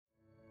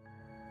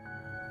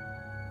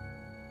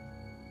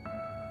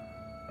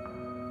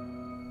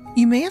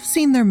You may have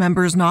seen their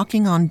members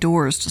knocking on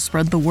doors to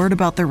spread the word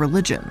about their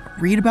religion,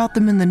 read about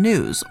them in the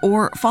news,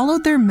 or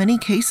followed their many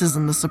cases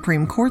in the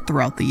Supreme Court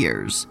throughout the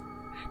years.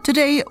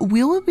 Today,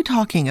 we will be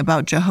talking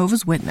about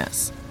Jehovah's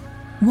Witness,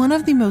 one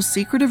of the most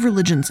secretive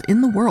religions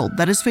in the world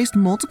that has faced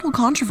multiple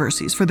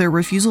controversies for their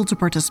refusal to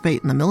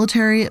participate in the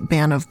military,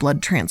 ban of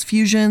blood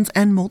transfusions,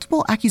 and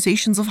multiple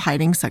accusations of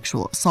hiding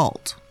sexual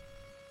assault.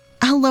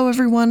 Hello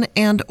everyone,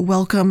 and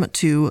welcome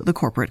to the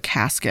Corporate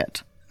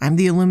Casket. I'm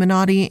the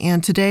Illuminati,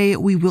 and today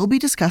we will be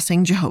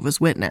discussing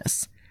Jehovah's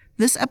Witness.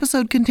 This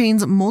episode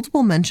contains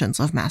multiple mentions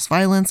of mass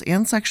violence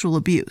and sexual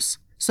abuse,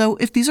 so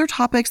if these are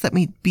topics that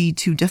may be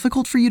too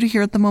difficult for you to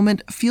hear at the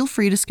moment, feel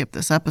free to skip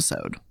this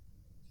episode.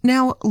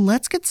 Now,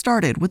 let's get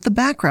started with the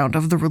background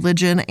of the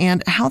religion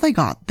and how they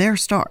got their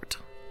start.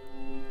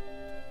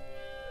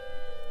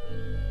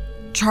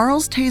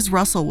 Charles Taze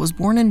Russell was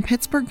born in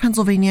Pittsburgh,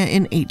 Pennsylvania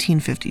in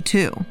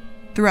 1852.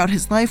 Throughout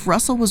his life,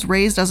 Russell was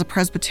raised as a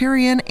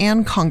Presbyterian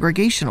and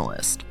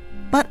Congregationalist.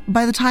 But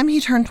by the time he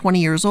turned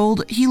 20 years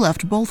old, he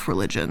left both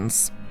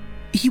religions.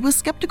 He was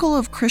skeptical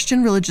of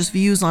Christian religious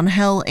views on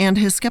hell, and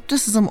his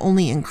skepticism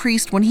only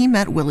increased when he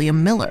met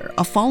William Miller,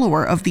 a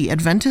follower of the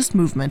Adventist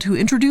movement who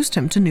introduced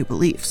him to new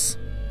beliefs.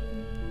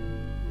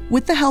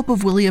 With the help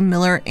of William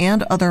Miller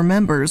and other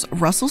members,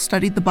 Russell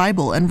studied the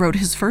Bible and wrote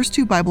his first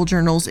two Bible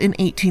journals in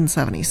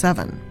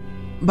 1877.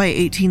 By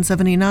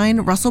 1879,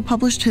 Russell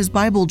published his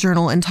Bible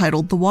journal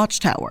entitled The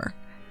Watchtower.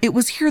 It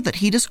was here that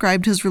he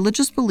described his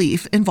religious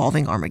belief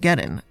involving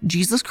Armageddon,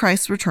 Jesus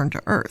Christ's return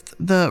to Earth,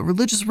 the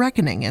religious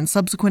reckoning, and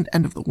subsequent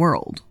end of the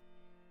world.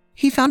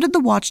 He founded the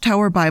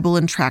Watchtower Bible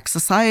and Tract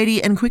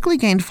Society and quickly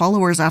gained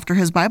followers after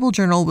his Bible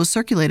journal was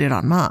circulated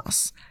en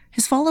masse.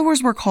 His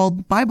followers were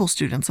called Bible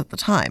students at the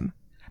time.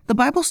 The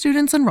Bible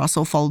students and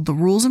Russell followed the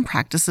rules and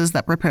practices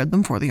that prepared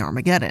them for the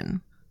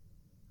Armageddon.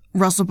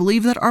 Russell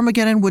believed that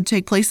Armageddon would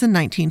take place in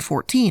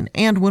 1914,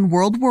 and when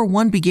World War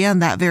I began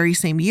that very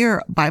same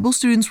year, Bible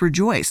students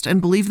rejoiced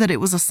and believed that it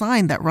was a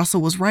sign that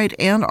Russell was right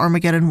and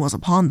Armageddon was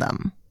upon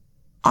them.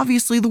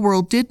 Obviously, the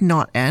world did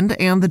not end,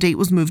 and the date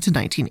was moved to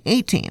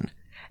 1918.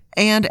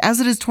 And as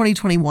it is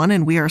 2021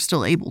 and we are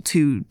still able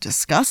to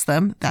discuss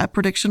them, that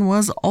prediction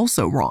was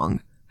also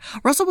wrong.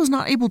 Russell was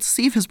not able to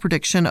see if his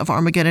prediction of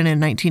Armageddon in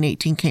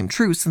 1918 came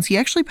true, since he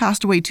actually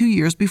passed away 2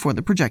 years before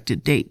the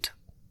projected date.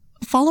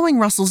 Following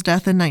Russell's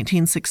death in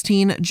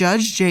 1916,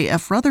 Judge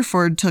J.F.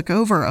 Rutherford took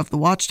over of the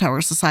Watchtower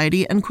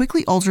Society and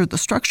quickly altered the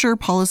structure,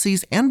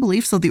 policies, and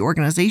beliefs of the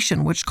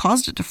organization, which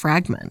caused it to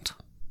fragment.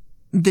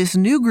 This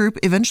new group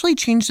eventually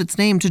changed its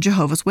name to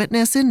Jehovah's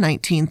Witness in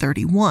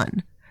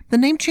 1931. The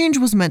name change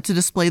was meant to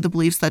display the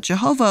beliefs that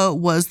Jehovah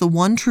was the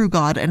one true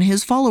God and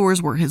his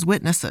followers were his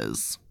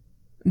witnesses.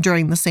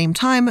 During the same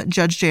time,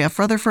 Judge J.F.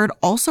 Rutherford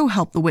also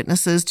helped the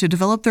witnesses to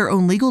develop their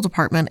own legal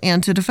department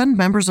and to defend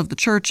members of the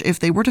church if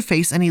they were to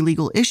face any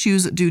legal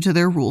issues due to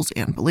their rules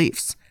and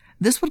beliefs.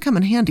 This would come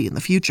in handy in the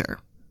future.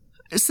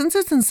 Since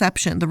its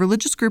inception, the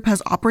religious group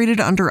has operated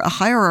under a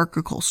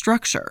hierarchical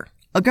structure.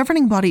 A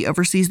governing body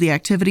oversees the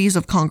activities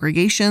of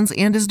congregations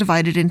and is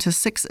divided into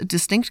 6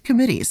 distinct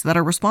committees that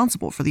are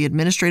responsible for the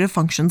administrative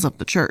functions of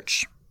the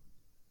church.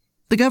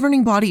 The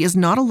governing body is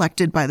not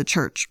elected by the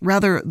church.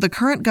 Rather, the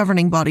current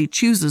governing body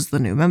chooses the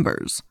new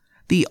members.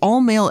 The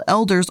all-male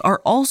elders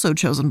are also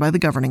chosen by the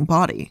governing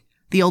body.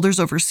 The elders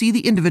oversee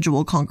the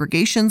individual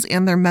congregations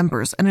and their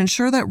members and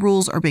ensure that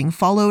rules are being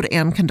followed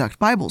and conduct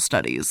Bible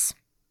studies,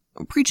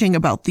 preaching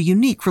about the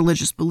unique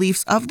religious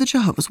beliefs of the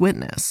Jehovah's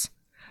Witness.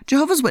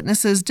 Jehovah's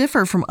Witnesses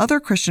differ from other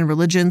Christian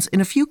religions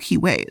in a few key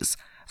ways.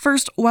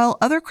 First, while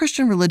other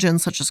Christian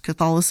religions such as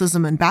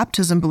Catholicism and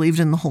Baptism believed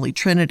in the Holy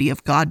Trinity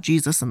of God,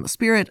 Jesus, and the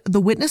Spirit,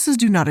 the Witnesses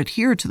do not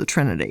adhere to the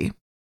Trinity.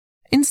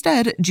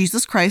 Instead,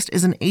 Jesus Christ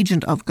is an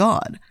agent of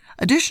God.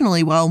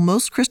 Additionally, while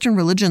most Christian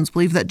religions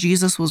believe that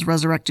Jesus was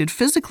resurrected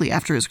physically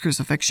after his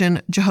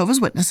crucifixion,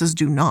 Jehovah's Witnesses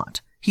do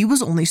not. He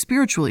was only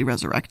spiritually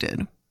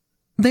resurrected.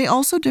 They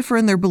also differ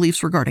in their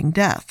beliefs regarding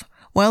death.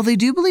 While they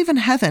do believe in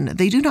heaven,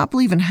 they do not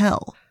believe in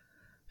hell.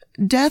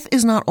 Death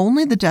is not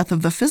only the death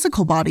of the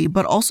physical body,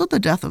 but also the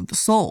death of the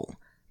soul.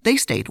 They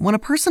state, when a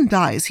person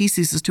dies, he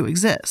ceases to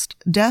exist.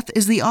 Death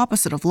is the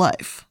opposite of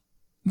life.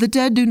 The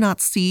dead do not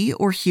see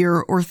or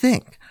hear or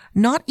think.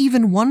 Not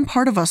even one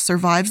part of us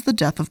survives the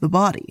death of the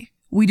body.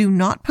 We do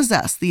not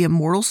possess the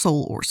immortal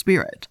soul or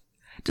spirit.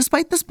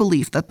 Despite this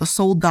belief that the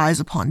soul dies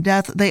upon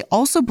death, they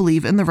also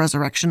believe in the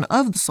resurrection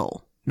of the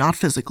soul, not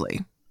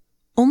physically.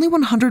 Only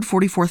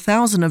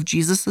 144,000 of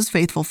Jesus'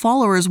 faithful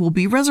followers will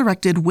be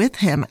resurrected with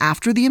him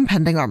after the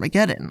impending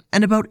Armageddon,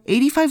 and about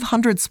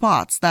 8,500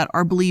 spots that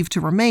are believed to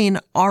remain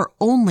are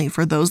only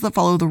for those that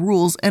follow the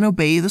rules and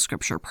obey the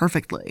scripture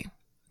perfectly.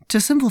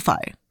 To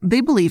simplify, they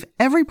believe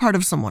every part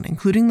of someone,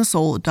 including the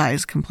soul,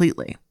 dies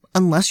completely.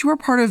 Unless you are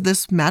part of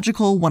this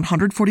magical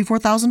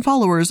 144,000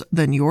 followers,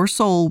 then your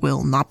soul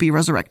will not be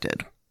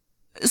resurrected.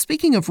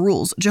 Speaking of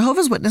rules,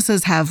 Jehovah's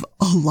Witnesses have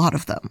a lot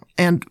of them,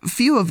 and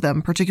few of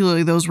them,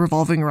 particularly those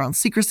revolving around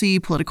secrecy,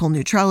 political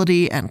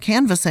neutrality, and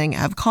canvassing,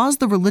 have caused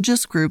the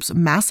religious groups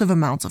massive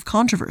amounts of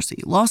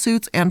controversy,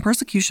 lawsuits, and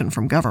persecution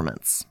from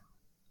governments.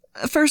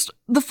 First,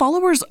 the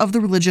followers of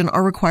the religion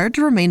are required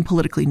to remain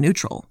politically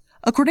neutral.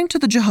 According to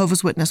the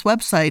Jehovah's Witness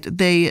website,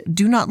 they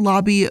do not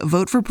lobby,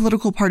 vote for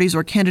political parties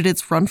or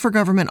candidates, run for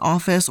government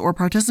office, or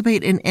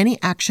participate in any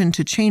action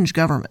to change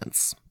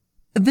governments.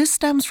 This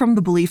stems from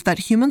the belief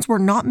that humans were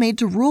not made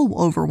to rule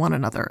over one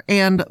another,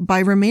 and by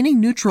remaining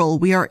neutral,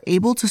 we are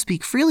able to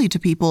speak freely to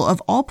people of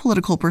all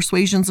political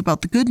persuasions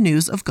about the good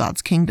news of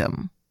God's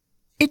kingdom.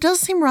 It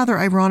does seem rather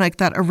ironic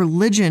that a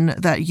religion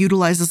that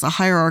utilizes a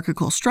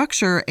hierarchical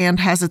structure and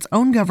has its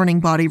own governing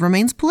body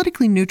remains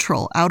politically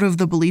neutral out of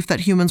the belief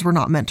that humans were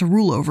not meant to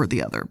rule over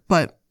the other,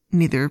 but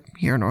neither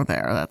here nor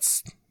there.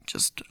 That's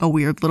just a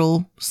weird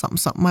little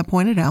something I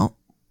pointed out.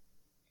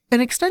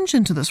 An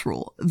extension to this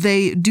rule,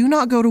 they do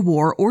not go to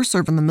war or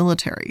serve in the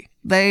military.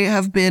 They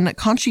have been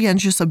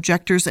conscientious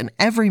objectors in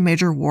every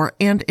major war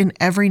and in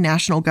every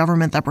national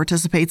government that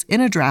participates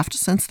in a draft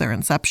since their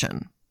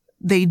inception.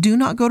 They do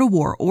not go to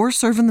war or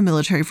serve in the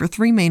military for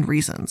three main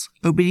reasons: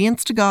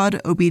 obedience to God,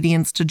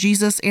 obedience to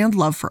Jesus, and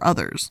love for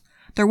others.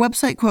 Their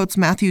website quotes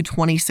Matthew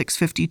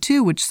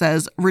 26:52, which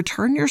says,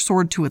 "Return your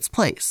sword to its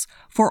place,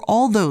 for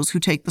all those who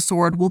take the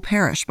sword will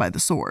perish by the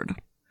sword."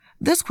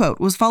 This quote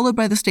was followed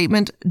by the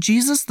statement,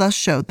 "Jesus thus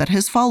showed that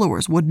his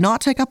followers would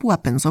not take up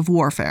weapons of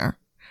warfare."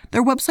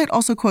 Their website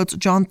also quotes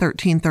John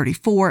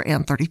 13:34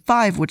 and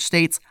 35, which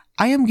states,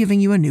 "I am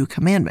giving you a new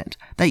commandment,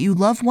 that you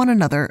love one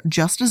another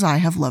just as I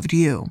have loved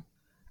you."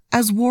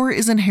 As war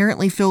is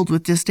inherently filled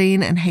with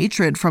disdain and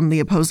hatred from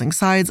the opposing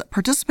sides,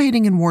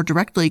 participating in war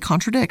directly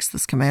contradicts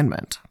this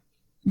commandment.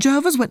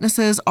 Jehovah's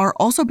Witnesses are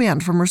also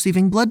banned from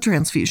receiving blood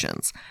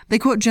transfusions. They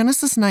quote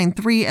Genesis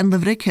 9:3 and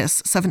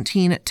Leviticus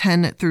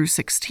 17:10 through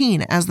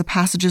 16 as the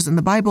passages in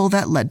the Bible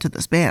that led to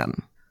this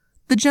ban.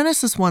 The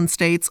Genesis one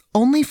states,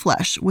 "Only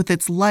flesh with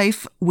its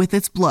life, with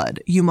its blood,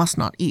 you must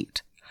not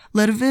eat."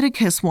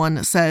 Leviticus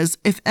 1 says,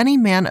 "If any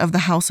man of the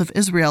house of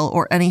Israel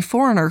or any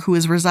foreigner who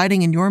is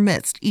residing in your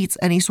midst eats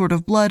any sort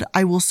of blood,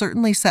 I will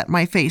certainly set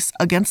my face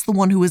against the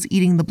one who is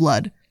eating the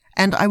blood,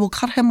 and I will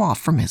cut him off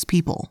from his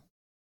people."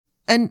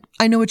 And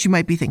I know what you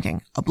might be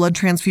thinking. A blood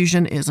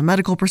transfusion is a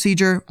medical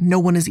procedure. No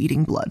one is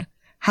eating blood.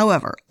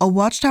 However, a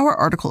Watchtower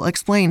article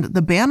explained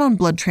the ban on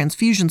blood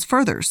transfusions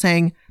further,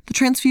 saying, "The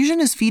transfusion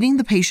is feeding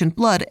the patient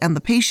blood and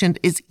the patient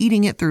is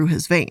eating it through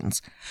his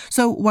veins."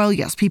 So while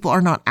yes, people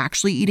are not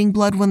actually eating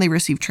blood when they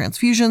receive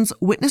transfusions,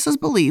 witnesses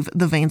believe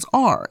the veins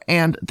are,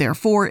 and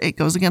therefore it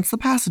goes against the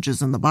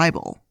passages in the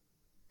Bible.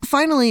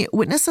 Finally,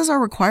 witnesses are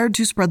required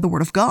to spread the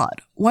word of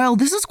God. While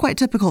this is quite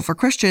typical for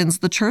Christians,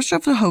 the Church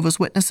of Jehovah's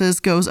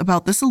Witnesses goes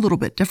about this a little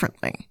bit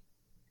differently.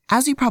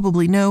 As you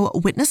probably know,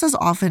 witnesses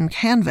often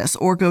canvass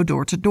or go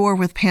door to door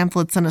with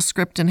pamphlets and a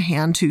script in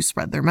hand to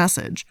spread their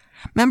message.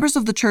 Members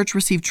of the church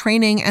receive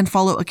training and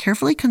follow a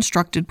carefully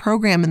constructed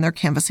program in their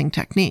canvassing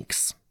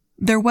techniques.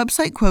 Their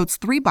website quotes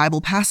three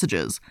Bible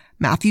passages: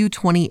 Matthew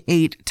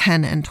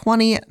 28:10 and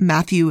 20,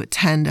 Matthew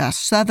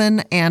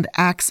 10-7, and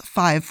Acts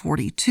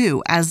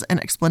 5:42 as an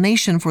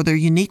explanation for their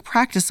unique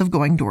practice of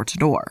going door to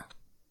door.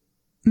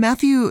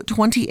 Matthew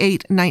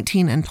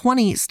 28:19 and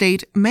 20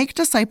 state, "Make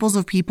disciples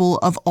of people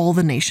of all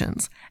the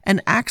nations," and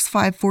Acts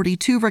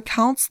 5:42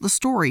 recounts the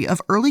story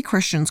of early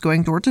Christians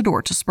going door to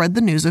door to spread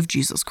the news of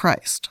Jesus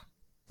Christ.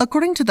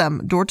 According to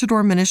them,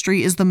 door-to-door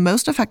ministry is the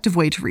most effective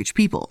way to reach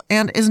people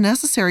and is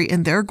necessary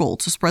in their goal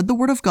to spread the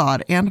word of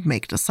God and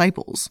make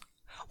disciples.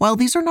 While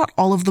these are not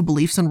all of the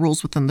beliefs and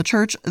rules within the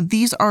church,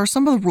 these are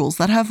some of the rules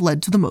that have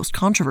led to the most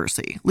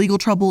controversy, legal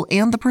trouble,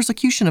 and the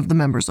persecution of the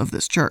members of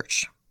this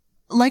church.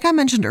 Like I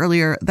mentioned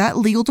earlier, that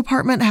legal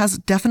department has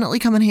definitely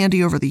come in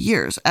handy over the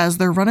years, as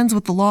their run-ins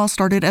with the law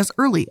started as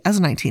early as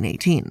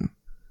 1918.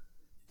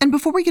 And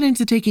before we get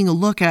into taking a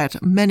look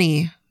at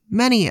many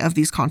of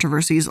these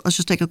controversies, let's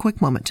just take a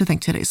quick moment to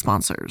thank today's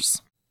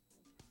sponsors.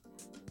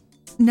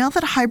 Now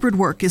that hybrid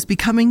work is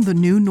becoming the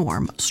new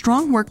norm,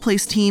 strong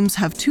workplace teams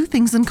have two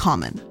things in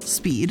common: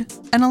 speed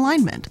and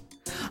alignment.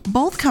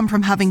 Both come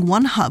from having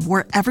one hub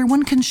where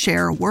everyone can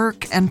share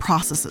work and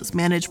processes,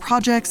 manage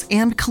projects,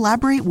 and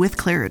collaborate with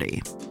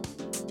clarity.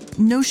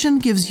 Notion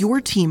gives your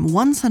team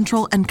one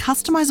central and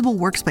customizable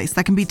workspace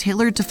that can be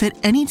tailored to fit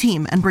any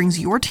team and brings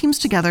your teams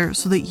together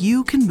so that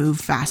you can move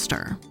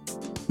faster.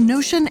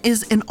 Notion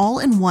is an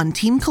all-in-one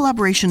team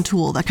collaboration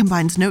tool that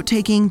combines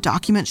note-taking,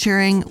 document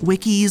sharing,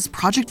 wikis,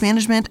 project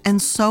management,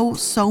 and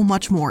so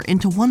much more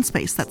into one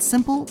space that's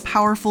simple,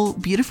 powerful,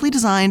 beautifully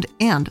designed,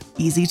 and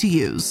easy to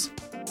use.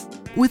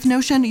 With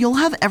Notion, you'll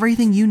have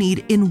everything you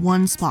need in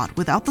one spot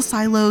without the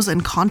silos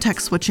and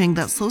context switching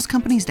that slows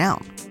companies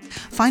down.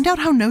 Find out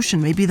how Notion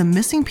may be the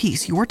missing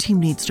piece your team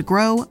needs to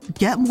grow,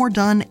 get more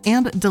done,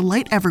 and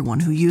delight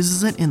everyone who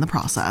uses it in the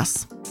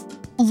process.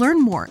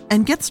 Learn more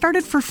and get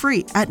started for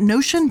free at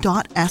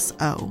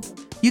notion.so.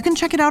 You can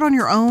check it out on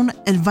your own,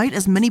 invite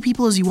as many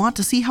people as you want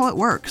to see how it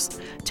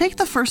works. Take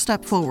the first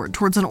step forward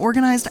towards an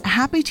organized,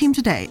 happy team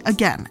today,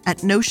 again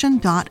at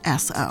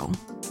notion.so.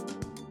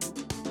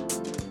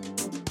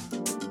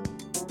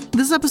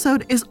 This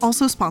episode is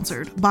also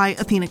sponsored by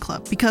Athena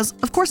Club because,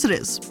 of course it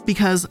is,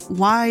 because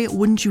why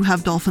wouldn't you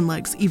have dolphin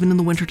legs even in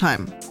the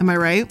wintertime? Am I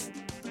right?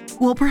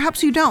 Well,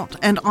 perhaps you don't,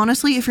 and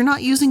honestly, if you're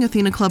not using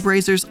Athena Club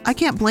razors, I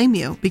can't blame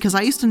you, because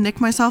I used to nick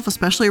myself,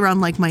 especially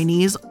around like my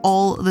knees,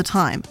 all the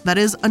time. That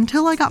is,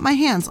 until I got my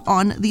hands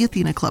on the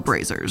Athena Club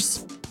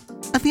razors.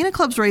 Athena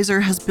Club's razor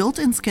has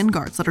built-in skin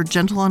guards that are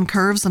gentle on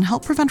curves and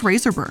help prevent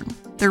razor burn.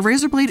 Their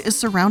razor blade is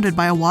surrounded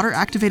by a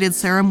water-activated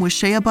serum with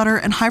shea butter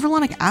and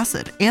hyaluronic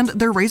acid, and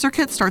their razor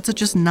kit starts at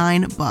just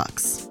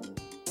 $9.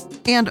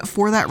 And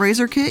for that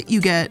razor kit,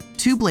 you get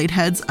 2 blade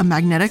heads, a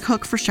magnetic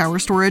hook for shower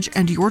storage,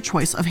 and your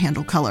choice of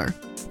handle color.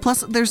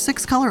 Plus, there's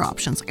 6 color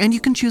options, and you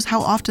can choose how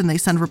often they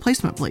send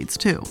replacement blades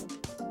too.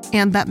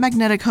 And that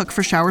magnetic hook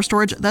for shower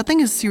storage, that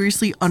thing is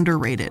seriously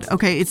underrated,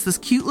 okay? It's this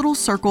cute little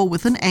circle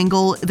with an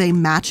angle. They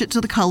match it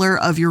to the color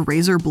of your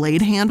razor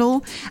blade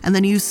handle, and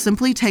then you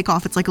simply take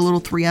off, it's like a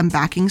little 3M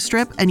backing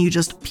strip, and you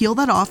just peel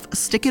that off,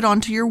 stick it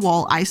onto your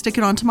wall. I stick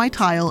it onto my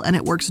tile, and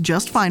it works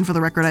just fine. For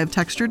the record, I have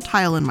textured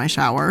tile in my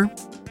shower.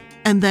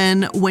 And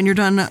then when you're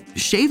done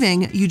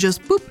shaving, you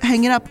just boop,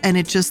 hang it up, and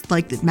it just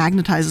like it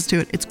magnetizes to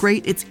it. It's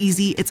great, it's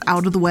easy, it's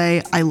out of the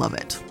way. I love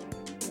it.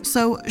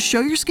 So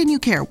show your skin you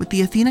care with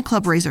the Athena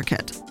Club Razor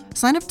Kit.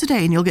 Sign up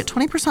today and you'll get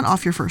 20%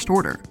 off your first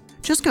order.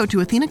 Just go to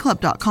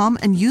athenaclub.com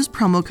and use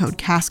promo code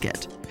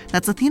CASKET.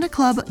 That's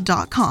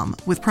athenaclub.com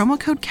with promo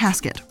code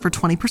CASKET for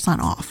 20%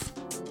 off.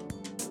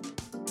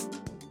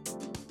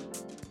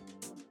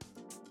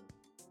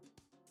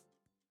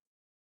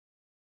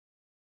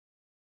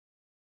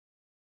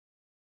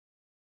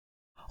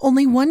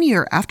 Only 1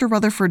 year after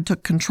Rutherford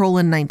took control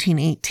in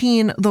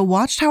 1918, the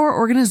Watchtower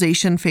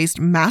organization faced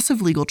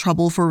massive legal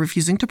trouble for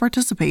refusing to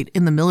participate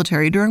in the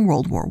military during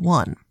World War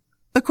I.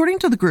 According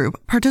to the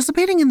group,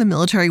 participating in the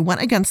military went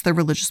against their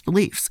religious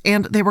beliefs,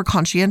 and they were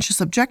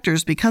conscientious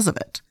objectors because of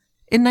it.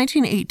 In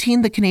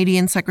 1918, the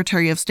Canadian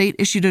Secretary of State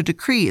issued a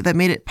decree that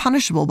made it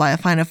punishable by a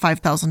fine of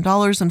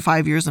 $5,000 and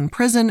 5 years in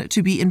prison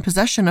to be in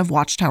possession of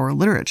Watchtower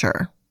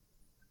literature.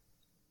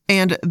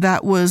 And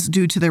that was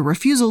due to their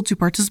refusal to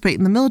participate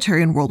in the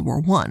military in World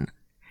War I.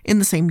 In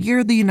the same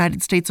year, the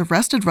United States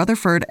arrested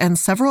Rutherford and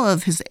several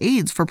of his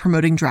aides for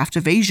promoting draft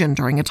evasion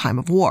during a time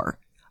of war.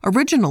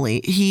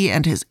 Originally, he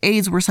and his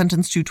aides were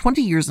sentenced to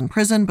 20 years in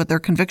prison, but their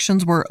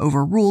convictions were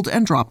overruled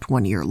and dropped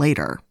 1 year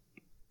later.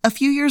 A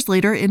few years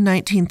later, in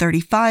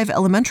 1935,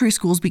 elementary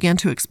schools began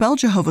to expel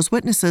Jehovah's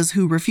Witnesses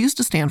who refused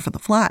to stand for the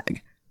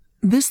flag.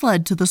 This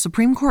led to the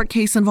Supreme Court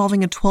case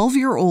involving a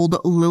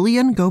 12-year-old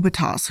Lillian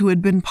Gobitas who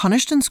had been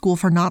punished in school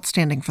for not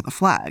standing for the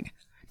flag.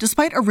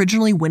 Despite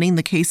originally winning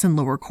the case in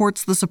lower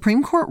courts, the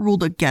Supreme Court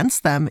ruled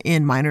against them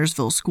in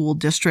Minersville School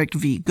District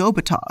v.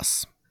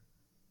 Gobitas.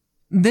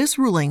 This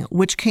ruling,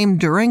 which came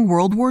during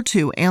World War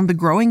II and the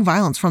growing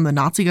violence from the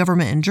Nazi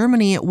government in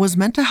Germany, was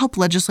meant to help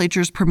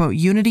legislatures promote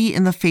unity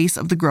in the face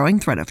of the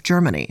growing threat of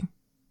Germany.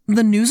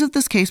 The news of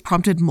this case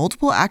prompted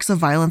multiple acts of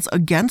violence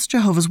against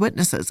Jehovah's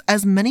Witnesses,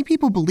 as many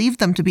people believed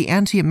them to be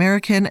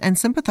anti-American and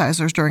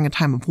sympathizers during a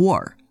time of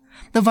war.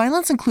 The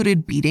violence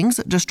included beatings,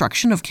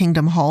 destruction of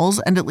kingdom halls,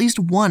 and at least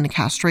 1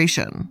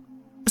 castration.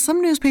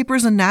 Some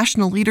newspapers and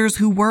national leaders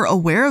who were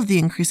aware of the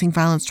increasing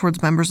violence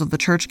towards members of the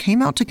church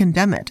came out to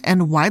condemn it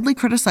and widely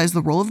criticized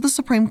the role of the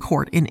Supreme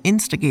Court in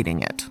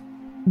instigating it.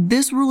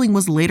 This ruling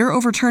was later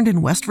overturned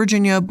in West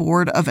Virginia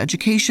Board of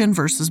Education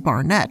versus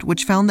Barnett,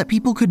 which found that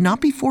people could not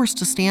be forced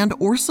to stand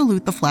or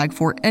salute the flag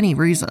for any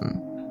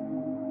reason.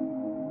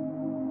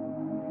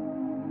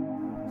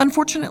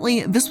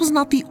 Unfortunately, this was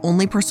not the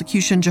only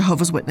persecution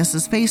Jehovah's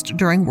Witnesses faced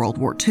during World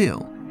War II.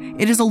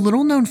 It is a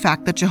little-known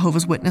fact that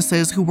Jehovah's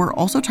Witnesses, who were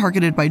also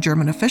targeted by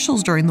German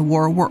officials during the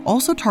war, were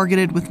also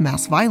targeted with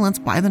mass violence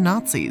by the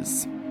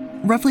Nazis.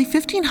 Roughly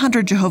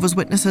 1,500 Jehovah's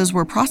Witnesses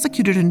were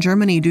prosecuted in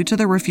Germany due to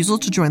their refusal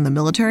to join the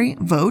military,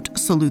 vote,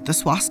 salute the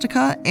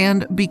swastika,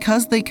 and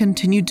because they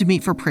continued to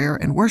meet for prayer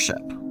and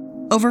worship.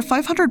 Over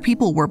 500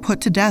 people were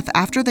put to death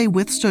after they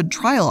withstood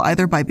trial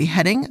either by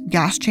beheading,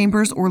 gas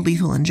chambers, or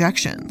lethal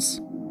injections.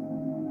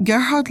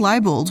 Gerhard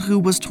Leibold, who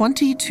was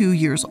 22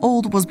 years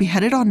old, was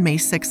beheaded on May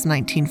 6,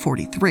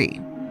 1943.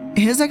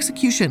 His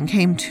execution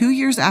came 2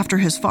 years after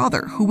his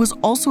father, who was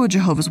also a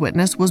Jehovah's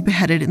Witness, was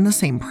beheaded in the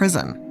same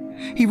prison.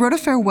 He wrote a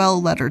farewell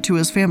letter to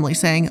his family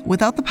saying,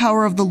 "Without the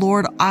power of the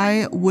Lord,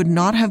 I would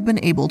not have been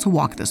able to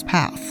walk this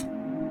path."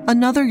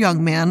 Another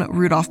young man,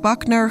 Rudolf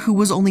Buchner, who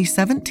was only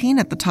 17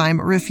 at the time,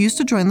 refused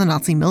to join the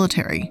Nazi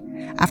military.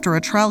 After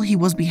a trial, he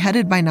was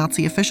beheaded by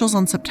Nazi officials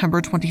on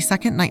September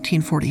 22,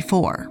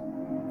 1944.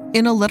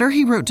 In a letter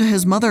he wrote to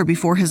his mother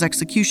before his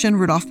execution,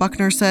 Rudolf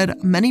Buchner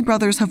said, "Many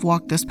brothers have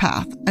walked this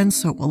path, and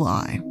so will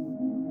I."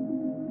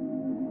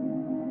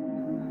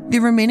 The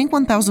remaining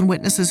 1,000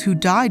 witnesses who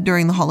died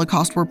during the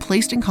Holocaust were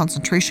placed in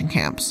concentration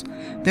camps.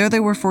 There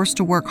they were forced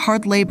to work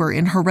hard labor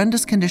in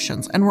horrendous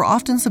conditions and were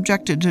often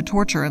subjected to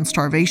torture and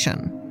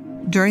starvation.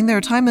 During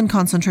their time in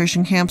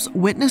concentration camps,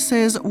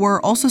 witnesses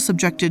were also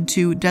subjected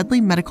to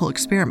deadly medical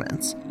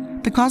experiments.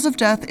 The cause of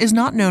death is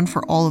not known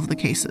for all of the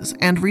cases,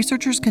 and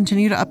researchers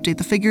continue to update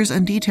the figures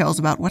and details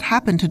about what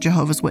happened to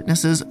Jehovah's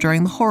Witnesses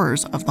during the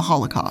horrors of the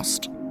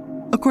Holocaust.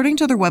 According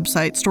to their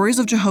website, stories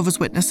of Jehovah's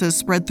Witnesses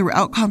spread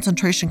throughout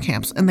concentration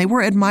camps, and they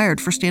were admired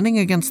for standing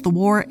against the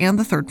war and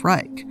the Third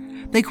Reich.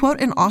 They quote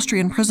an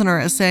Austrian prisoner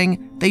as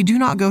saying, "They do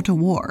not go to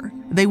war.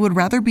 They would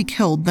rather be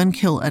killed than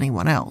kill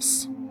anyone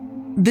else."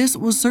 This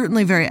was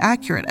certainly very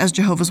accurate, as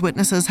Jehovah's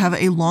Witnesses have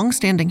a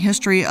long-standing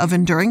history of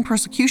enduring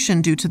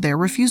persecution due to their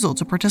refusal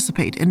to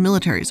participate in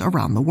militaries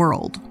around the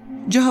world.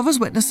 Jehovah's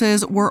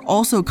Witnesses were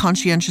also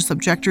conscientious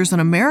objectors in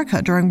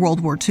America during World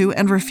War II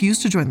and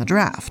refused to join the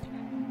draft.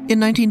 In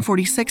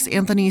 1946,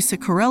 Anthony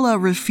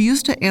Sicarella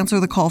refused to answer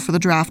the call for the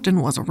draft and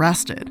was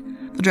arrested.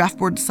 The draft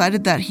board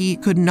decided that he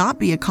could not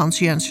be a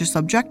conscientious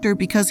objector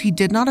because he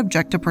did not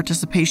object to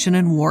participation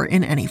in war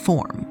in any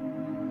form.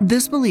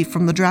 This belief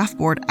from the draft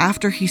board,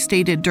 after he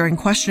stated during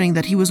questioning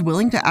that he was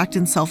willing to act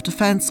in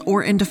self-defense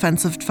or in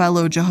defense of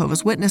fellow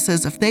Jehovah's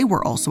Witnesses if they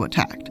were also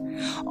attacked.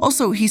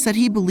 Also, he said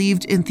he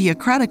believed in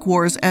theocratic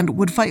wars and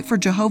would fight for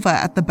Jehovah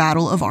at the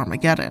Battle of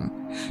Armageddon.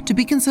 To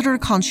be considered a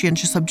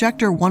conscientious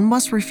objector, one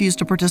must refuse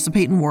to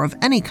participate in war of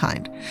any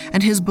kind,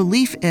 and his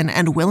belief in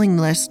and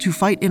willingness to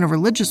fight in a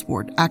religious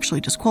war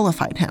actually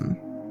disqualified him.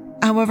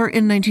 However,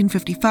 in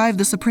 1955,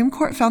 the Supreme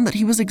Court found that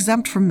he was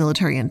exempt from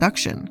military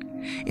induction.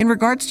 In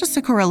regards to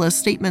Sicarella's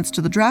statements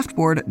to the draft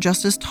board,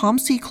 Justice Tom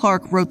C.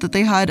 Clark wrote that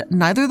they had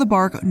neither the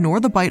bark nor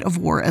the bite of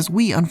war as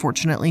we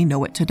unfortunately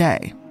know it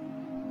today.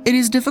 It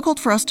is difficult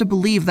for us to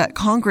believe that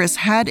Congress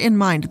had in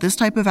mind this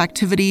type of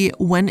activity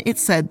when it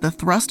said the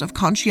thrust of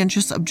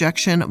conscientious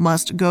objection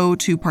must go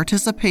to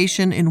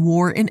participation in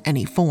war in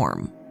any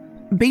form.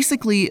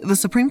 Basically, the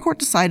Supreme Court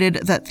decided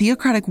that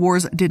theocratic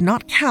wars did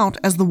not count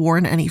as the war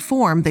in any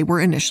form they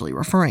were initially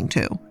referring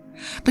to.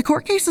 The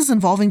court cases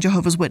involving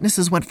Jehovah's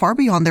Witnesses went far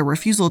beyond their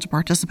refusal to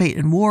participate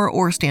in war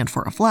or stand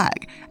for a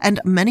flag, and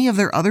many of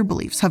their other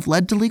beliefs have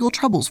led to legal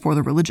troubles for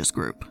the religious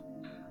group.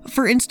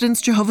 For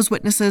instance, Jehovah's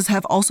Witnesses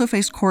have also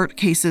faced court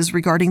cases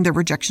regarding their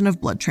rejection of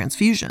blood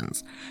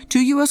transfusions. 2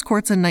 U.S.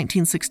 courts in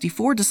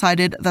 1964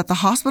 decided that the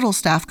hospital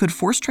staff could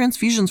force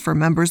transfusions for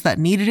members that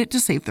needed it to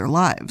save their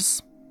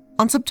lives.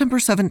 On September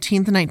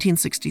 17,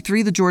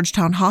 1963, the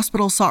Georgetown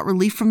Hospital sought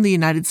relief from the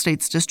United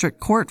States District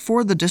Court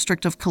for the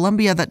District of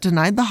Columbia that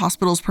denied the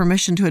hospital's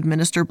permission to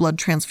administer blood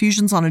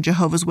transfusions on a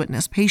Jehovah's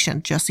Witness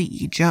patient,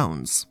 Jesse E.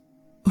 Jones,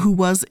 who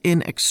was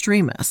in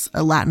extremis,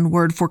 a Latin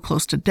word for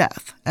close to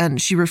death, and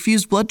she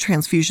refused blood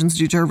transfusions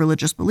due to her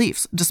religious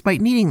beliefs,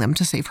 despite needing them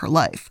to save her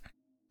life.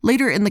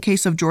 Later, in the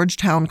case of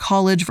Georgetown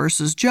College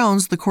versus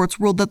Jones, the courts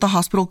ruled that the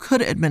hospital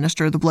could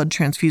administer the blood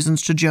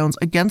transfusions to Jones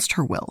against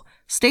her will,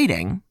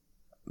 stating,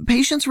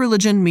 "Patient's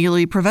religion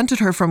merely prevented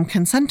her from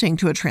consenting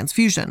to a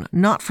transfusion,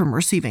 not from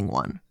receiving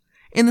one."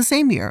 In the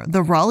same year,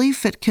 the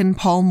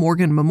Raleigh-Fitkin-Paul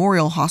Morgan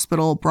Memorial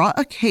Hospital brought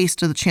a case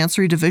to the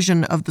Chancery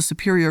Division of the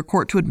Superior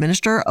Court to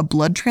administer a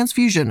blood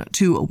transfusion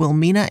to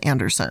Wilmina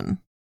Anderson.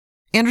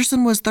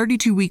 Anderson was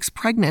 32 weeks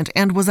pregnant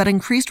and was at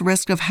increased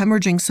risk of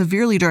hemorrhaging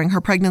severely during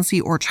her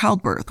pregnancy or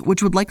childbirth,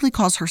 which would likely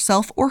cause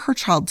herself or her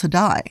child to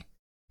die.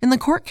 In the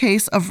court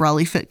case of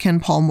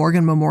Raleigh-Fitkin-Paul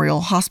Morgan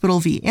Memorial Hospital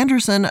v.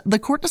 Anderson, the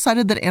court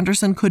decided that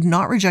Anderson could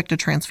not reject a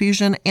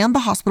transfusion and the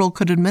hospital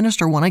could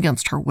administer one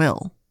against her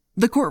will.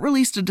 The court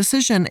released a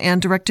decision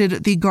and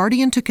directed the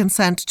guardian to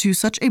consent to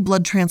such a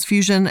blood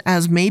transfusion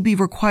as may be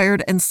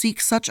required and seek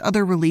such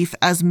other relief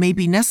as may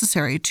be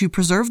necessary to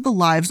preserve the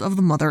lives of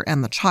the mother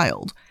and the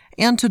child,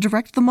 and to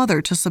direct the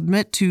mother to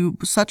submit to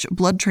such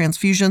blood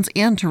transfusions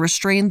and to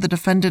restrain the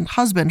defendant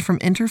husband from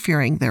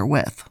interfering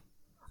therewith.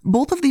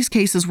 Both of these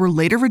cases were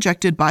later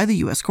rejected by the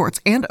U.S.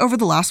 courts, and over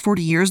the last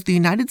 40 years, the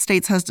United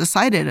States has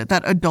decided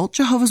that adult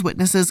Jehovah's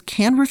Witnesses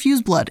can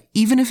refuse blood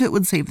even if it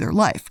would save their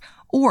life,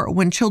 or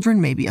when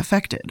children may be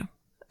affected.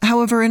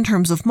 However, in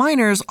terms of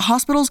minors,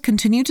 hospitals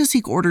continue to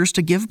seek orders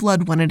to give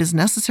blood when it is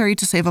necessary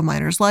to save a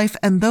minor's life,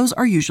 and those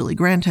are usually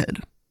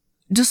granted.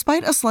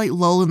 Despite a slight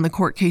lull in the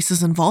court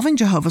cases involving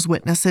Jehovah's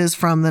Witnesses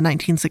from the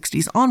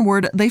 1960s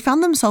onward, they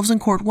found themselves in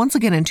court once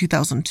again in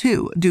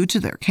 2002 due to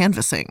their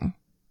canvassing.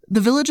 The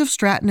village of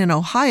Stratton in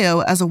Ohio,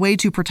 as a way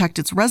to protect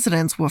its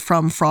residents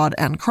from fraud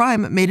and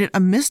crime, made it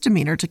a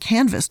misdemeanor to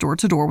canvass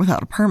door-to-door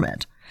without a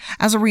permit.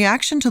 As a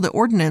reaction to the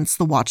ordinance,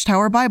 the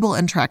Watchtower Bible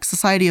and Tract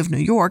Society of New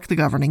York, the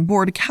governing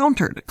board,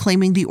 countered,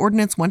 claiming the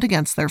ordinance went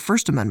against their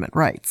First Amendment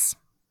rights.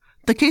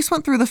 The case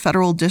went through the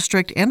federal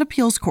district and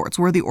appeals courts,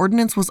 where the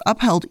ordinance was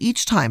upheld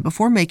each time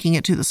before making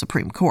it to the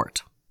Supreme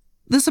Court.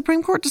 The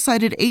Supreme Court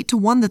decided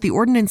 8-1 that the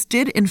ordinance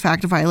did in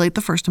fact violate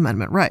the First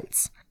Amendment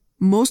rights.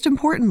 Most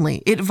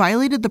importantly, it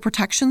violated the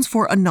protections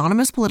for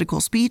anonymous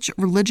political speech,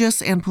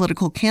 religious and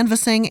political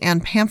canvassing,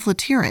 and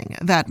pamphleteering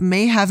that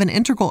may have an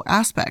integral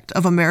aspect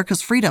of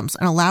America's freedoms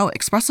and allow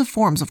expressive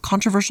forms of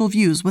controversial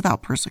views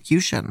without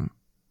persecution.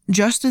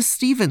 Justice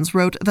Stevens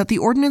wrote that the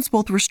ordinance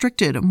both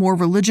restricted more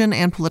religion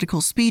and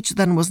political speech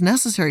than was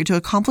necessary to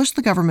accomplish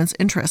the government's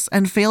interests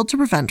and failed to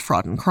prevent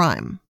fraud and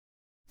crime.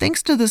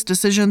 Thanks to this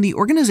decision, the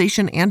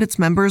organization and its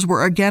members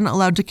were again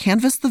allowed to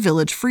canvass the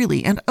village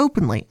freely and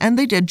openly, and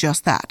they did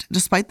just that,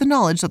 despite the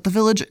knowledge that the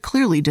village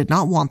clearly did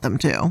not want them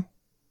to.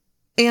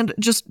 And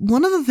just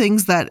one of the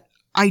things that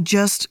I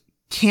just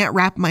can't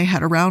wrap my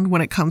head around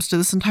when it comes to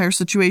this entire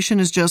situation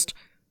is just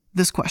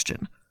this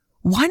question.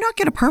 Why not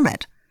get a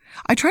permit?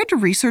 I tried to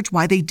research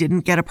why they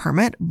didn't get a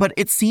permit, but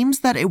it seems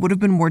that it would have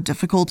been more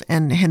difficult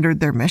and hindered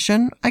their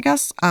mission, I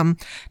guess.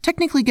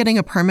 Technically getting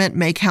a permit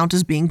may count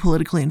as being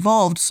politically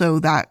involved, so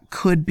that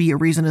could be a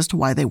reason as to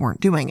why they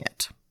weren't doing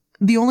it.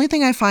 The only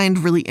thing I find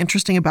really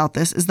interesting about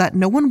this is that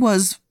no one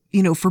was,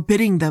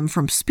 forbidding them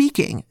from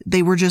speaking.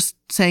 They were just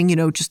saying,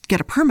 just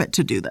get a permit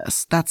to do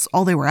this. That's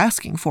all they were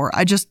asking for.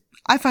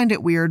 I find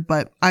it weird,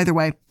 but either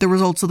way, the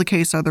results of the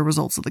case are the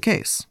results of the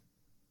case.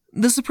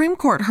 The Supreme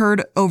Court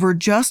heard over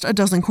just a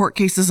dozen court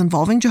cases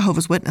involving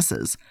Jehovah's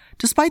Witnesses.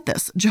 Despite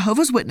this,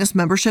 Jehovah's Witness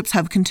memberships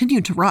have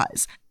continued to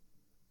rise,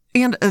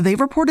 and they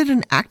reported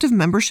an active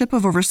membership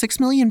of over 6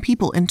 million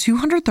people in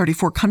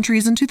 234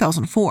 countries in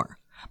 2004.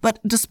 But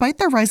despite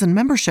their rise in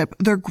membership,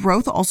 their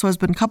growth also has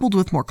been coupled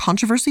with more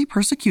controversy,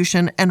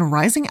 persecution, and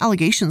rising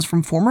allegations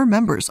from former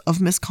members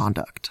of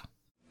misconduct.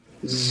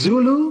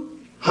 Zulu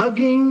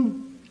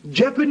hugging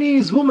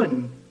Japanese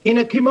woman in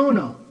a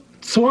kimono.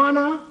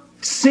 Tswana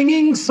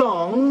singing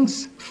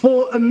songs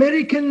for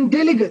American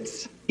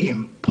delegates.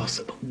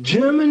 Impossible.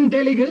 German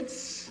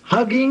delegates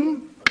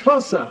hugging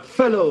closer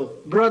fellow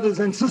brothers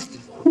and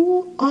sisters.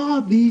 Who are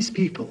these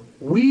people?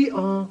 We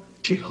are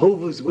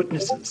Jehovah's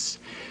Witnesses.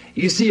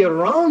 You see,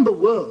 around the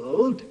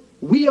world,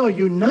 we are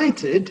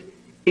united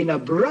in a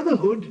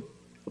brotherhood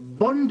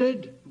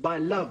bonded by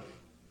love.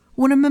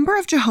 When a member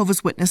of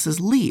Jehovah's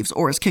Witnesses leaves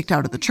or is kicked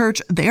out of the church,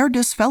 they are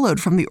disfellowed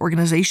from the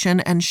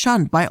organization and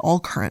shunned by all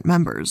current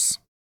members.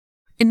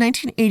 In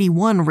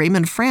 1981,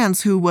 Raymond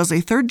Franz, who was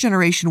a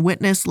third-generation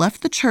witness,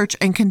 left the church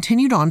and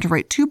continued on to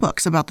write 2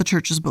 books about the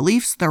church's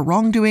beliefs, their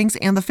wrongdoings,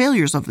 and the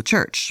failures of the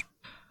church.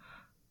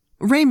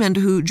 Raymond,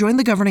 who joined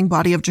the governing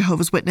body of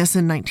Jehovah's Witness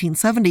in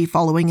 1970,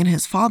 following in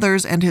his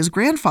father's and his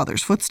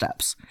grandfather's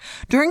footsteps.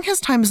 During his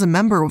time as a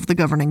member of the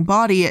governing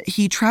body,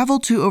 he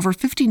traveled to over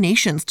 50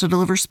 nations to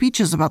deliver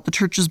speeches about the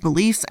church's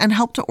beliefs and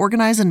helped to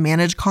organize and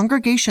manage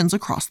congregations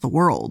across the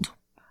world.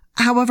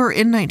 However,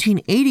 in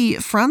 1980,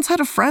 Franz had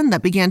a friend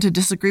that began to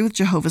disagree with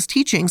Jehovah's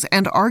teachings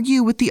and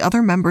argue with the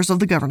other members of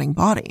the governing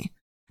body.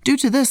 Due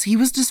to this, he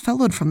was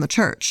disfellowed from the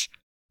church.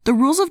 The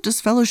rules of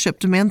disfellowship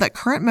demand that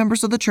current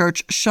members of the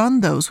church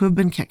shun those who have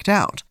been kicked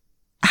out.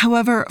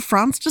 However,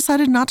 Franz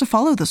decided not to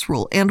follow this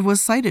rule and was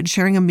cited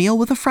sharing a meal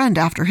with a friend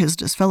after his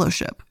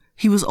disfellowship.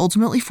 He was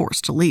ultimately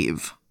forced to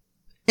leave.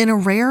 In a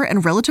rare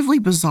and relatively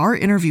bizarre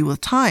interview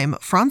with Time,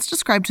 Franz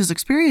described his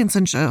experience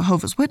in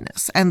Jehovah's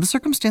Witness and the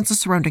circumstances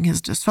surrounding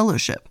his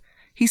disfellowship.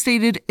 He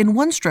stated, "In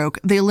one stroke,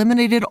 they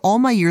eliminated all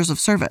my years of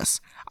service.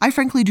 I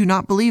frankly do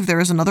not believe there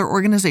is another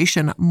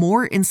organization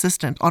more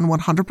insistent on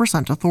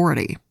 100%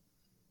 authority."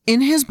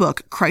 In his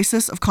book,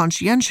 Crisis of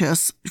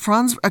Conscientious,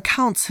 Franz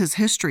recounts his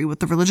history with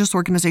the religious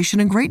organization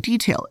in great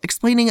detail,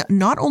 explaining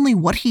not only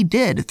what he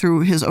did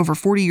through his over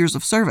 40 years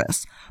of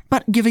service,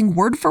 but giving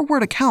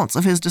word-for-word accounts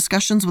of his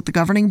discussions with the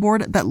governing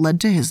board that led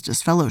to his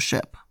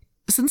disfellowship.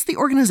 Since the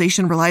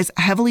organization relies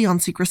heavily on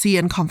secrecy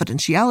and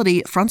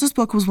confidentiality, Franz's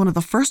book was one of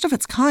the first of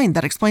its kind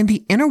that explained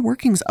the inner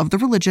workings of the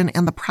religion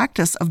and the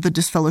practice of the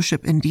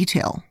disfellowship in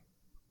detail.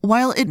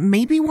 While it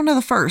may be one of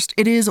the first,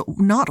 it is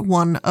not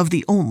one of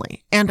the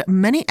only, and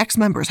many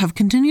ex-members have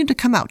continued to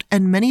come out,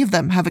 and many of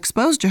them have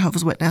exposed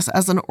Jehovah's Witness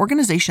as an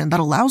organization that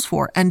allows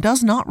for and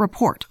does not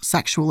report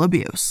sexual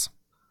abuse.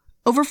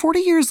 Over 40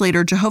 years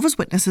later, Jehovah's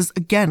Witnesses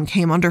again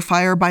came under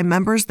fire by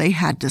members they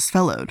had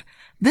disfellowed.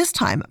 This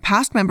time,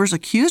 past members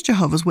accused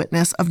Jehovah's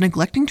Witness of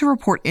neglecting to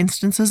report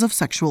instances of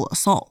sexual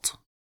assault.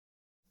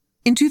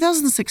 In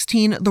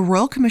 2016, the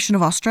Royal Commission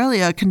of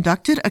Australia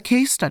conducted a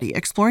case study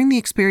exploring the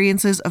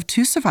experiences of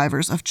 2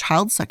 survivors of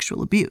child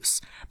sexual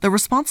abuse, the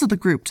response of the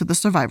group to the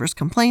survivors'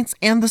 complaints,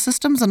 and the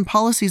systems and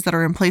policies that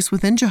are in place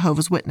within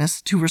Jehovah's Witness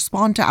to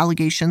respond to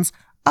allegations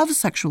of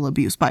sexual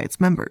abuse by its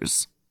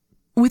members.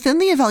 Within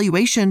the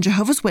evaluation,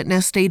 Jehovah's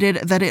Witness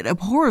stated that it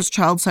abhors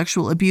child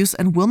sexual abuse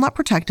and will not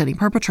protect any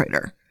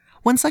perpetrator.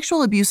 When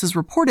sexual abuse is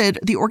reported,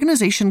 the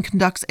organization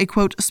conducts a,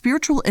 quote,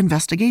 spiritual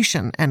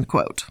investigation, end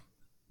quote.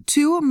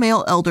 2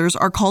 male elders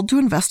are called to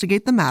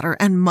investigate the matter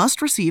and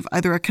must receive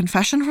either a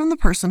confession from the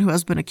person who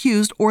has been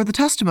accused or the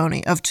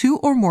testimony of 2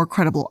 or more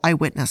credible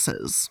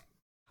eyewitnesses.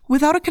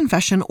 Without a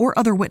confession or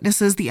other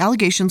witnesses, the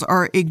allegations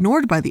are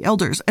ignored by the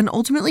elders and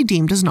ultimately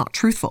deemed as not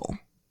truthful.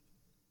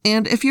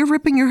 And if you're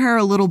ripping your hair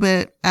a little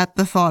bit at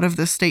the thought of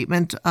this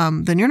statement,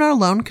 then you're not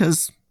alone,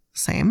 because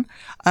same.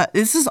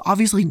 This is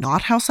obviously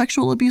not how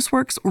sexual abuse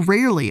works.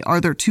 Rarely are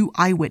there 2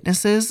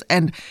 eyewitnesses,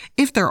 and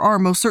if there are,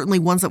 most certainly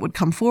ones that would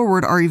come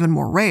forward are even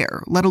more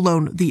rare, let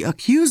alone the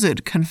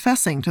accused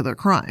confessing to their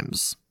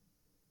crimes.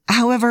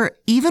 However,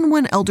 even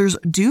when elders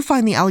do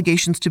find the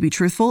allegations to be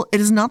truthful, it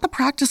is not the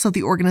practice of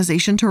the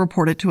organization to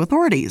report it to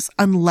authorities,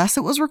 unless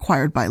it was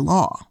required by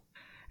law.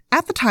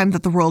 At the time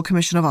that the Royal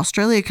Commission of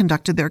Australia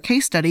conducted their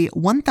case study,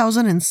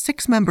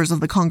 1,006 members of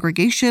the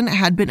congregation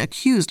had been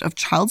accused of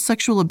child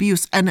sexual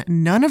abuse, and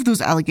none of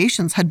those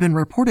allegations had been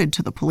reported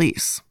to the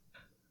police.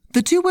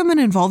 The 2 women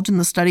involved in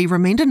the study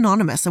remained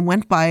anonymous and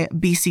went by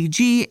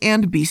BCG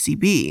and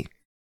BCB.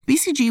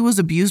 BCG was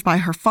abused by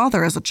her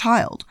father as a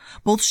child.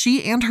 Both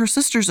she and her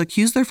sisters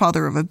accused their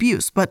father of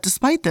abuse, but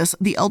despite this,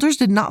 the elders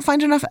did not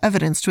find enough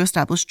evidence to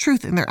establish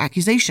truth in their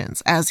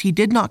accusations, as he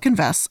did not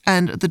confess,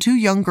 and the two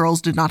young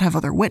girls did not have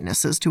other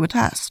witnesses to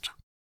attest.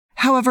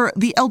 However,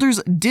 the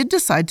elders did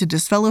decide to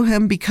disfellow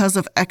him because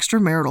of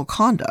extramarital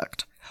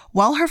conduct.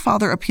 While her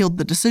father appealed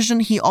the decision,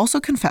 he also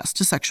confessed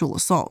to sexual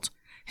assault.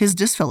 His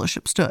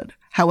disfellowship stood.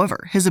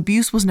 However, his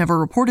abuse was never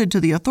reported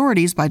to the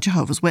authorities by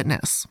Jehovah's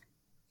Witness.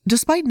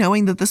 Despite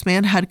knowing that this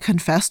man had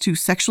confessed to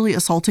sexually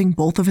assaulting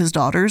both of his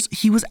daughters,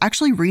 he was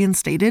actually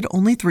reinstated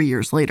only 3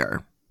 years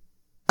later.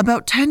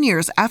 About 10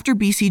 years after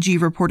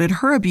BCG reported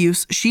her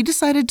abuse, she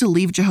decided to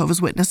leave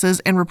Jehovah's Witnesses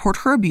and report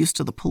her abuse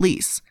to the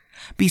police.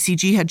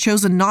 BCG had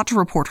chosen not to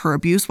report her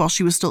abuse while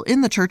she was still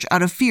in the church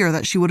out of fear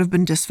that she would have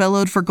been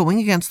disfellowed for going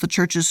against the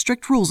church's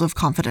strict rules of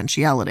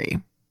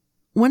confidentiality.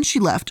 When she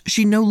left,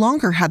 she no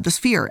longer had this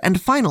fear,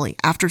 and finally,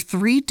 after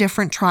 3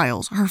 different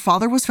trials, her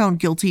father was found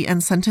guilty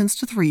and sentenced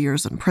to 3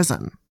 years in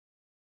prison.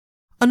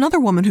 Another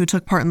woman who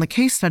took part in the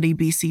case study,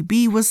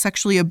 BCB, was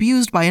sexually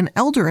abused by an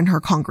elder in her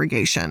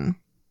congregation.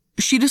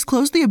 She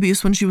disclosed the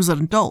abuse when she was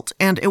an adult,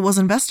 and it was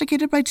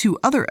investigated by 2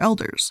 other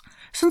elders.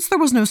 Since there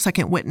was no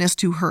second witness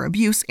to her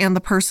abuse and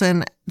the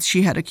person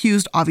she had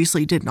accused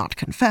obviously did not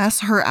confess,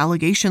 her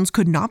allegations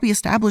could not be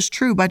established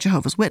true by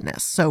Jehovah's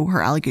Witness, so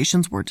her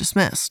allegations were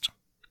dismissed.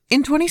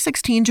 In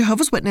 2016,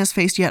 Jehovah's Witness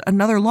faced yet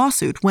another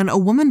lawsuit when a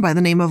woman by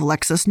the name of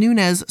Alexis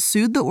Nunez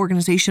sued the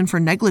organization for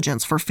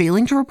negligence for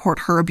failing to report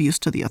her abuse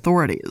to the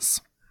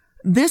authorities.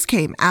 This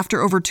came after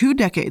over 2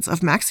 decades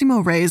of Maximo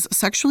Reyes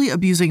sexually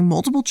abusing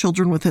multiple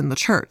children within the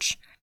church.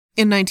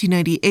 In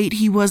 1998,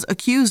 he was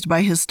accused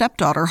by his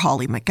stepdaughter,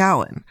 Holly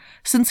McGowan.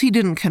 Since he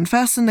didn't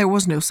confess and there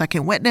was no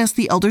second witness,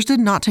 the elders did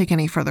not take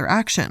any further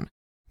action.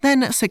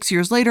 Then, 6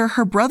 years later,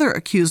 her brother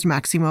accused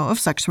Maximo of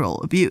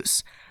sexual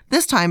abuse.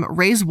 This time,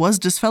 Reyes was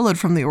disfellowed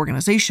from the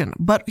organization,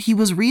 but he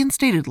was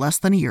reinstated less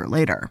than a year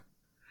later.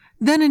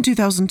 Then in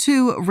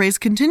 2002, Reyes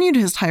continued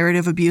his tirade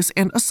of abuse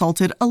and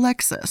assaulted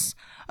Alexis.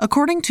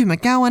 According to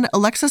McGowan,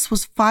 Alexis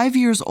was 5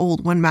 years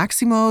old when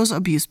Maximo's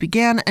abuse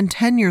began and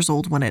 10 years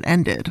old when it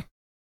ended.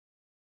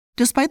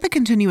 Despite the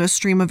continuous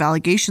stream of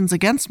allegations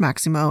against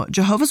Maximo,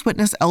 Jehovah's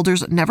Witness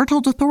elders never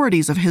told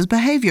authorities of his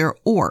behavior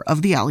or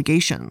of the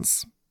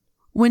allegations.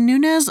 When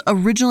Nunez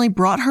originally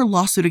brought her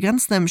lawsuit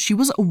against them, she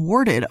was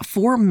awarded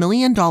 $4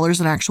 million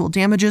in actual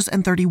damages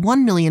and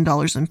 $31 million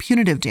in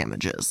punitive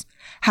damages.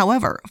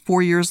 However,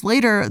 4 years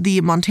later,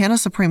 the Montana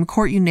Supreme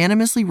Court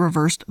unanimously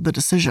reversed the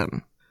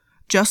decision.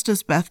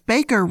 Justice Beth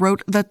Baker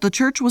wrote that the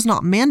church was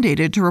not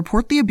mandated to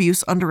report the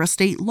abuse under a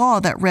state law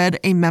that read,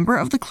 "A member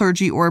of the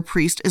clergy or a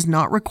priest is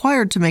not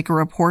required to make a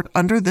report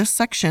under this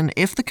section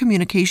if the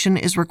communication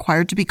is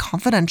required to be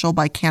confidential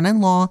by canon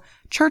law,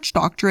 church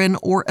doctrine,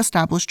 or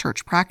established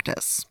church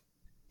practice."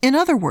 In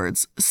other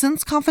words,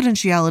 since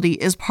confidentiality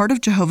is part of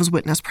Jehovah's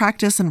Witness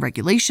practice and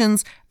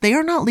regulations, they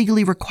are not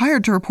legally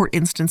required to report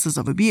instances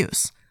of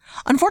abuse.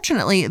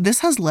 Unfortunately, this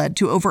has led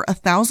to over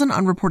 1,000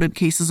 unreported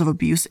cases of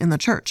abuse in the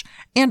church,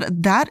 and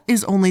that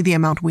is only the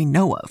amount we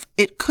know of.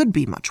 It could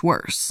be much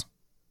worse.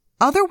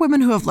 Other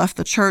women who have left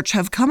the church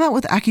have come out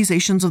with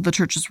accusations of the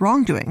church's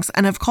wrongdoings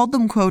and have called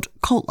them, quote,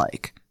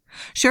 cult-like.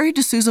 Sherry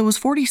D'Souza was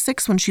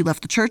 46 when she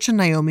left the church and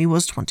Naomi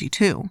was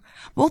 22.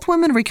 Both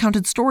women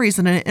recounted stories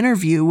in an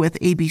interview with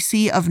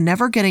ABC of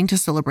never getting to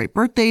celebrate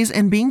birthdays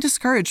and being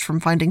discouraged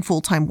from finding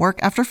full-time work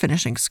after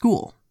finishing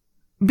school.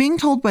 Being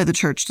told by the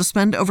church to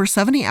spend over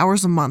 70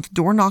 hours a month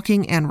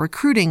door-knocking and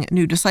recruiting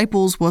new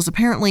disciples was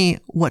apparently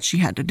what she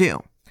had to do.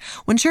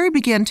 When Sherry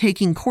began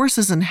taking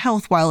courses in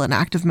health while an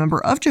active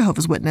member of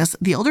Jehovah's Witness,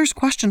 the elders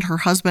questioned her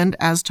husband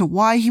as to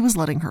why he was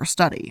letting her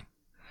study.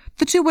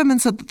 The 2 women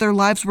said that their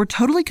lives were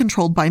totally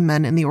controlled by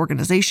men in the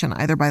organization,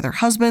 either by their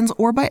husbands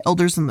or by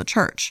elders in the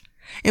church.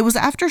 It was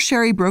after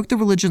Sherry broke the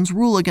religion's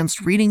rule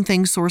against reading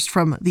things sourced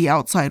from the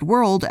outside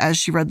world as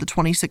she read the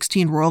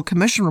 2016 Royal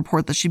Commission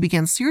report that she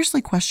began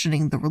seriously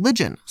questioning the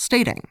religion,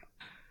 stating,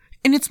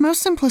 "In its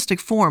most simplistic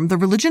form, the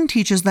religion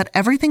teaches that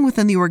everything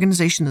within the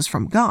organization is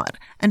from God,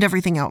 and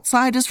everything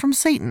outside is from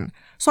Satan.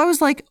 So I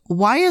was like,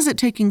 why is it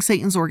taking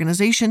Satan's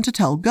organization to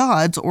tell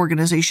God's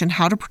organization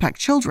how to protect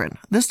children?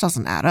 This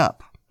doesn't add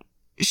up."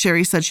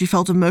 Sherry said she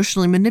felt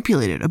emotionally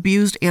manipulated,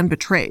 abused, and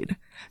betrayed.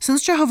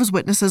 Since Jehovah's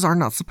Witnesses are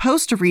not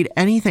supposed to read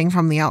anything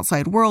from the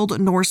outside world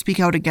nor speak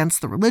out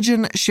against the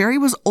religion, Sherry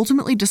was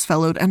ultimately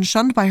disfellowed and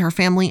shunned by her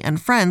family and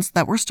friends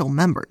that were still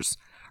members.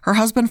 Her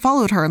husband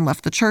followed her and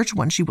left the church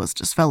when she was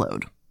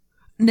disfellowed.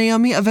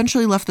 Naomi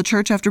eventually left the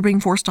church after being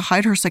forced to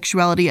hide her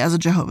sexuality as a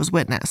Jehovah's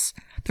Witness.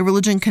 The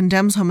religion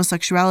condemns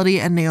homosexuality,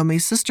 and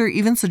Naomi's sister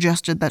even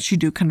suggested that she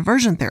do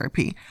conversion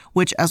therapy,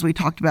 which, as we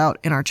talked about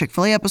in our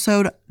Chick-fil-A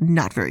episode,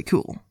 not very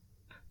cool.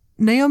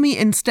 Naomi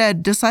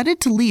instead decided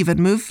to leave and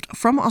moved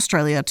from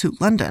Australia to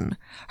London.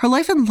 Her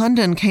life in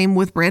London came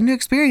with brand new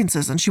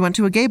experiences, and she went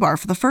to a gay bar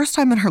for the first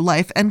time in her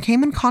life and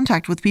came in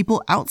contact with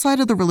people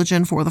outside of the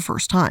religion for the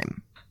first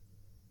time.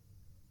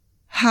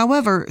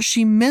 However,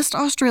 she missed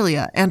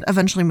Australia and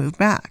eventually moved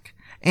back.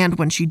 and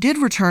when she did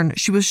return,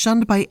 she was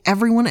shunned by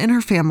everyone in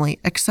her family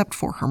except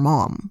for her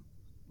mom.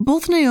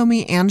 Both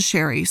Naomi and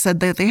Sherry said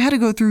that they had to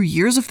go through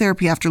years of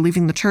therapy after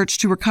leaving the church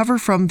to recover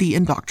from the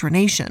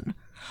indoctrination.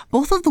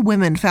 Both of the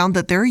women found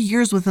that their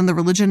years within the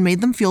religion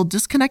made them feel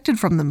disconnected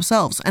from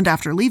themselves, and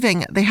after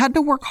leaving, they had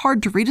to work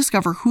hard to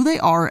rediscover who they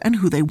are and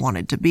who they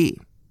wanted to be.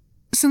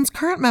 Since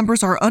current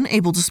members are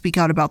unable to speak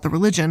out about the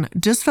religion,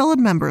 disfellowed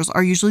members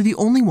are usually the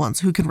only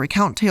ones who can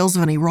recount tales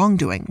of any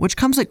wrongdoing, which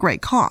comes at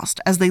great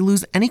cost, as they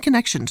lose any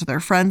connection to their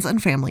friends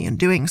and family in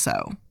doing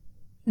so.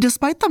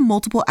 Despite the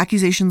multiple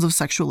accusations of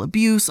sexual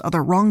abuse,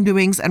 other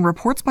wrongdoings, and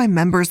reports by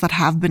members that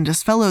have been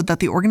disfellowed that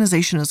the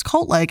organization is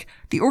cult-like,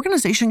 the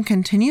organization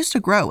continues to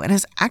grow and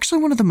is actually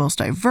one of the most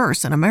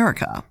diverse in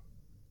America.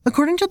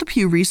 According to the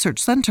Pew Research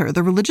Center,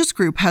 the religious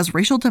group has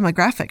racial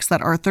demographics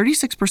that are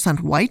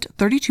 36% white,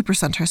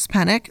 32%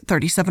 Hispanic,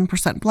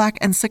 37% Black,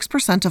 and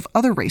 6% of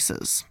other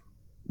races.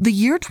 The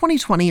year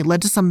 2020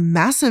 led to some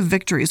massive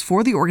victories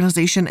for the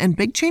organization and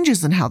big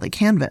changes in how they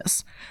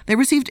canvass. They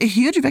received a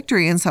huge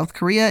victory in South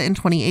Korea in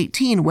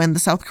 2018 when the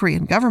South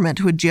Korean government,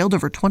 who had jailed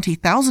over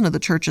 20,000 of the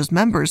church's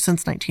members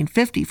since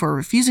 1950 for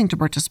refusing to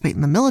participate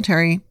in the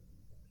military,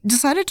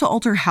 decided to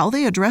alter how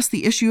they address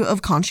the issue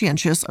of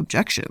conscientious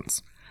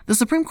objections. The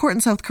Supreme Court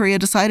in South Korea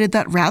decided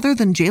that rather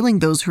than jailing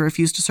those who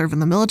refused to serve in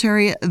the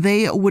military,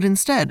 they would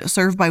instead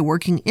serve by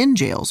working in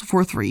jails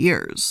for 3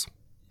 years.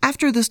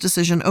 After this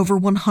decision, over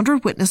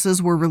 100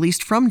 witnesses were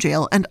released from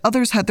jail and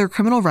others had their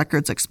criminal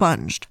records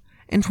expunged.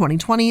 In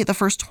 2020, the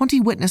first 20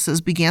 witnesses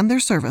began their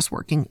service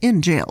working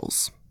in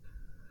jails.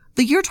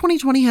 The year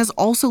 2020 has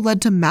also led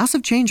to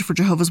massive change for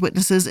Jehovah's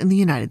Witnesses in the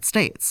United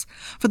States.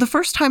 For the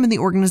first time in the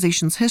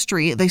organization's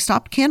history, they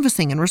stopped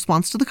canvassing in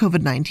response to the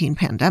COVID-19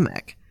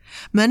 pandemic.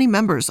 Many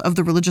members of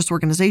the religious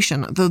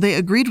organization, though they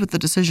agreed with the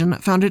decision,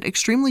 found it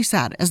extremely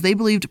sad as they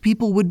believed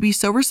people would be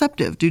so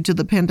receptive due to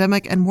the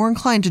pandemic and more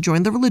inclined to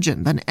join the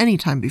religion than any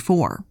time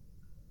before.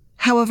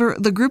 However,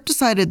 the group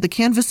decided the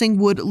canvassing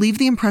would leave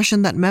the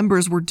impression that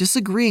members were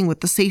disagreeing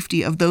with the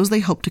safety of those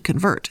they hoped to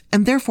convert,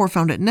 and therefore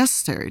found it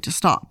necessary to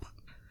stop.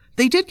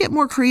 They did get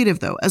more creative,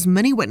 though, as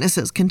many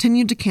witnesses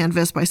continued to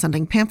canvass by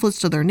sending pamphlets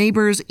to their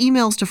neighbors,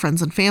 emails to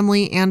friends and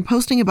family, and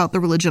posting about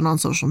the religion on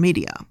social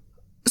media.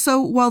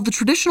 So, while the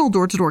traditional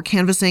door-to-door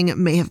canvassing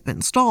may have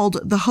been stalled,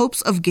 the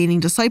hopes of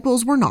gaining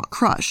disciples were not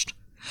crushed.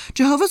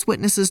 Jehovah's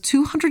Witnesses'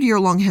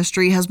 200-year-long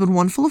history has been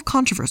one full of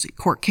controversy,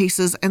 court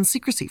cases, and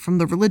secrecy from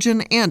the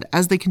religion, and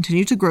as they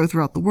continue to grow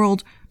throughout the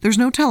world, there's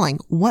no telling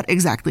what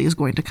exactly is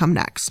going to come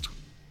next.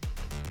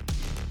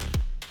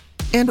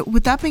 And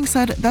with that being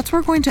said, that's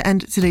where we're going to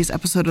end today's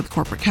episode of the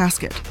Corporate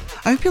Casket.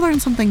 I hope you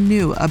learned something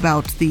new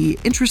about the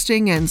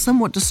interesting and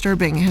somewhat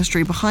disturbing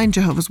history behind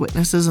Jehovah's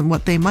Witnesses and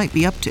what they might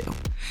be up to.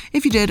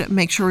 If you did,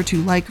 make sure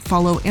to like,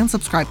 follow, and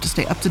subscribe to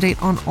stay up to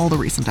date on all the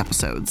recent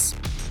episodes.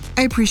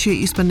 I appreciate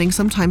you spending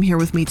some time here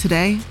with me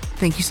today.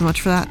 Thank you so much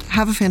for that.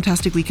 Have a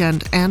fantastic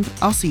weekend, and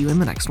I'll see you in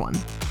the next one.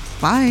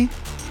 Bye!